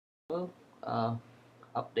Well, uh,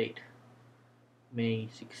 update May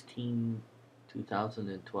 16,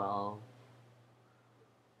 2012,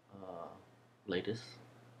 uh, latest.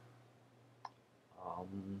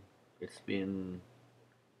 Um, it's been,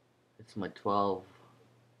 it's my 12th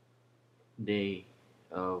day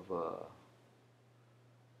of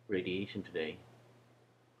radiation today.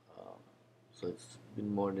 Um, so it's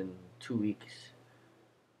been more than 2 weeks.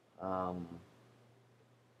 Um,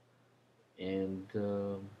 and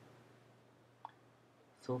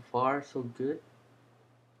so far, so good.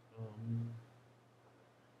 Um,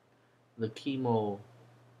 the chemo,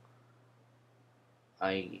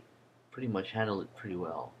 I pretty much handled it pretty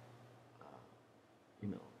well. Uh, you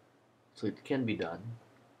know, so it can be done.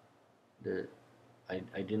 The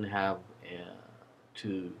I didn't have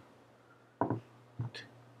to, to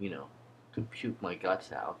you know to puke my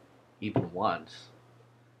guts out even once.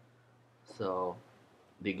 So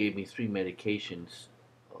they gave me three medications.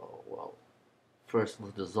 Well, first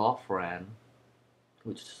was the Zofran,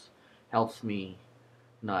 which helps me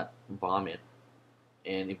not vomit,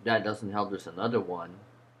 and if that doesn't help, there's another one,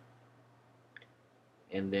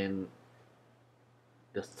 and then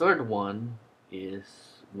the third one is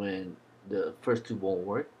when the first two won't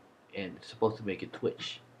work, and it's supposed to make it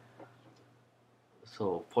twitch.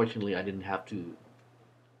 So fortunately, I didn't have to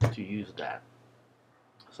use that.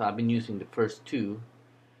 So I've been using the first two,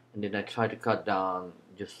 and then I try to cut down.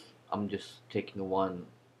 I'm just taking one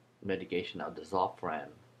medication now, the Zofran,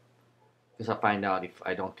 because I find out if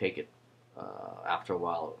I don't take it after a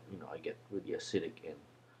while, I get really acidic,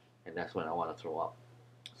 and that's when I want to throw up.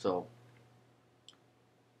 So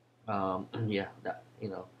yeah, that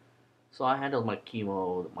So I handled my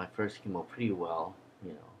first chemo, pretty well.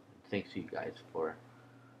 You know, thanks to you guys for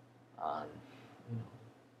um, you know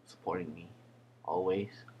supporting me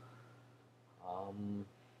always. Um,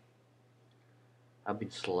 I've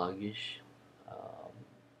been sluggish. Um,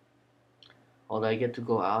 Although I get to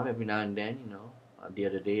go out every now and then, the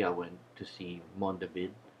other day I went to see Mon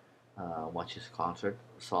David, watch his concert,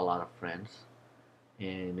 saw a lot of friends,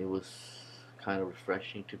 and it was kind of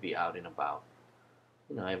refreshing to be out and about,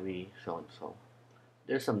 every so and so.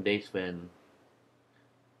 There's some days when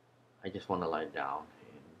I just want to lie down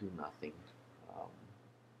and do nothing. Um,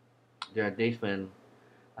 there are days when,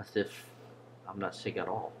 as if I'm not sick at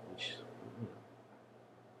all, which you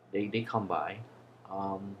know, they come by.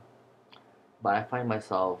 Um, but I find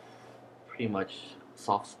myself pretty much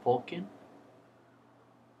soft spoken.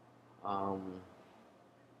 Um,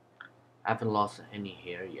 I haven't lost any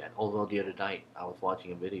hair yet. Although the other night I was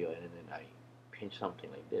watching a video and then I pinched something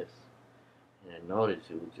like this, and I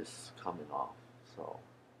noticed it was just coming off. So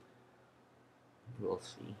we'll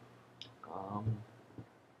see. Um,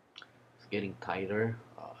 it's getting tighter.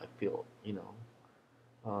 I feel,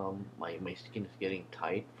 my skin is getting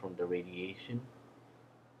tight from the radiation.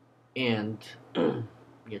 And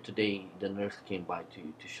yeah, today the nurse came by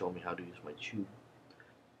to show me how to use my tube.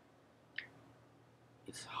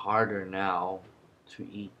 It's harder now to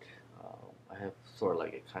eat. I have sort of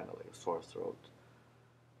like a kind of like a sore throat.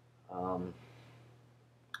 Um,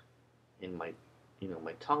 and my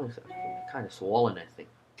tongue is kind of swollen, I think.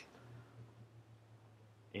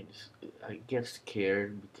 And I get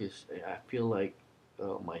scared because I feel like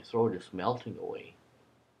my throat is melting away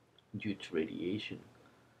due to radiation.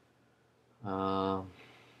 Um,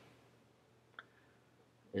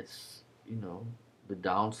 it's the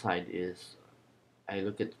downside is I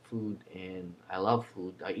look at food and I love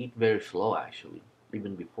food. I eat very slow actually,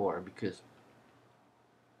 even before, because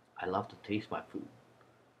I love to taste my food.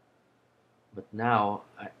 But now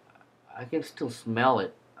I can still smell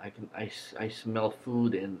it. I smell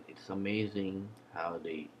food and it's amazing how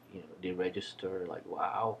they register like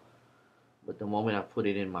wow. But the moment I put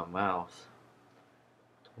it in my mouth,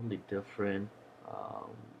 totally different. Um,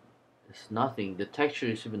 it's nothing. The texture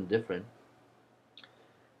is even different,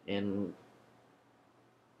 and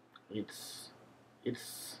it's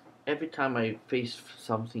it's every time I face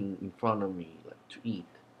something in front of me like to eat.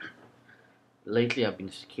 Lately, I've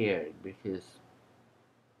been scared because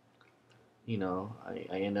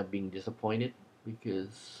I end up being disappointed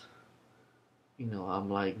because I'm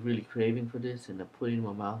like really craving for this, and I put it in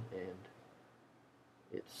my mouth and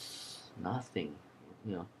it's nothing,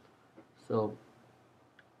 you know. So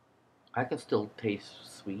I can still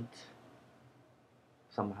taste sweet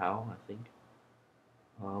somehow, I think.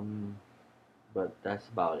 Um, but that's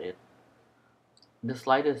about it. The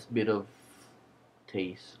slightest bit of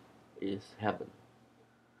taste is heaven.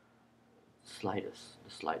 The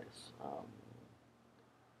slightest.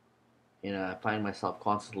 I find myself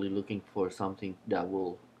constantly looking for something that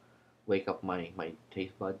will wake up my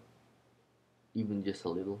taste bud, even just a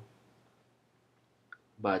little.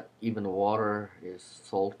 but even the water is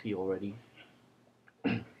salty already.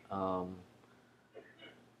 um,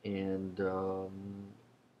 and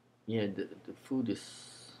yeah, the food is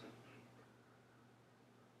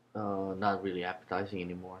not really appetizing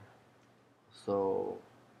anymore. So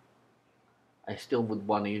I still would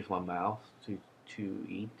want to use my mouth to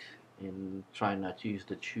eat and try not to use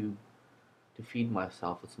the tube to feed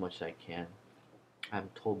myself as much as I can. I'm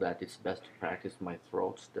told that it's best to practice my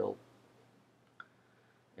throat still,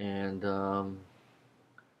 and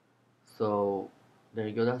so there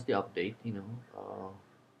you go. That's the update.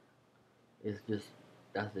 It's just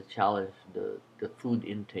that's the challenge. The food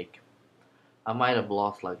intake. I might have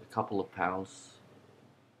lost like a couple of pounds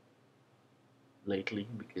lately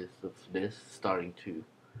because of this starting to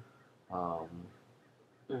um,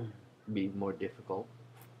 be more difficult.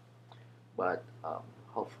 But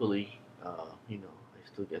hopefully, I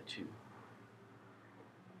still get to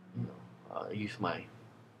use my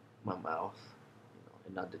mouth,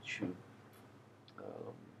 and not the chew.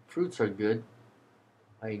 Um, Fruits are good.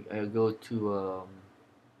 I go to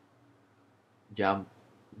jam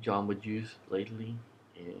jamba juice lately,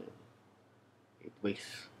 and it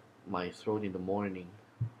wakes my throat in the morning.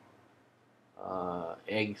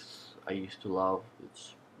 Eggs I used to love.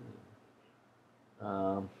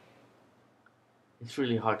 Um, it's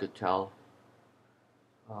really hard to tell.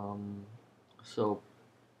 Um, so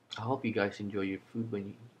I hope you guys enjoy your food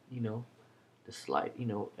when the slight,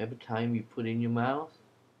 every time you put in your mouth,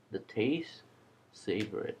 the taste,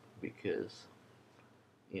 savor it because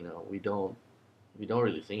we don't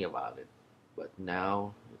really think about it, but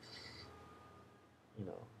now you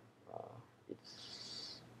know uh,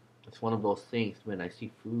 it's it's one of those things when I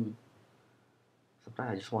see food,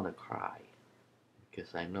 sometimes I just want to cry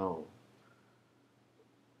because I know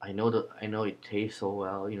it tastes so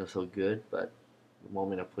well, so good, but the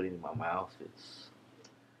moment I put it in my mouth, it's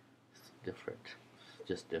different. It's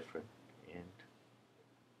just different, and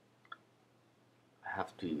I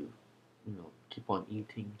have to, keep on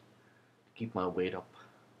eating to keep my weight up,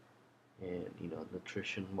 and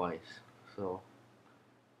nutrition wise. So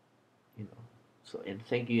you know, and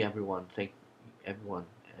thank you everyone. Thank everyone,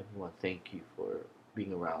 everyone. Thank you for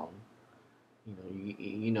being around.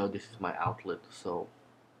 This is my outlet. So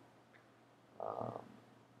um,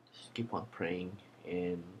 just keep on praying,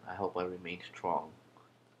 and I hope I remain strong.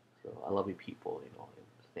 So I love you, people. And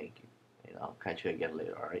thank you, and I'll catch you again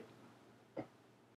later. All right.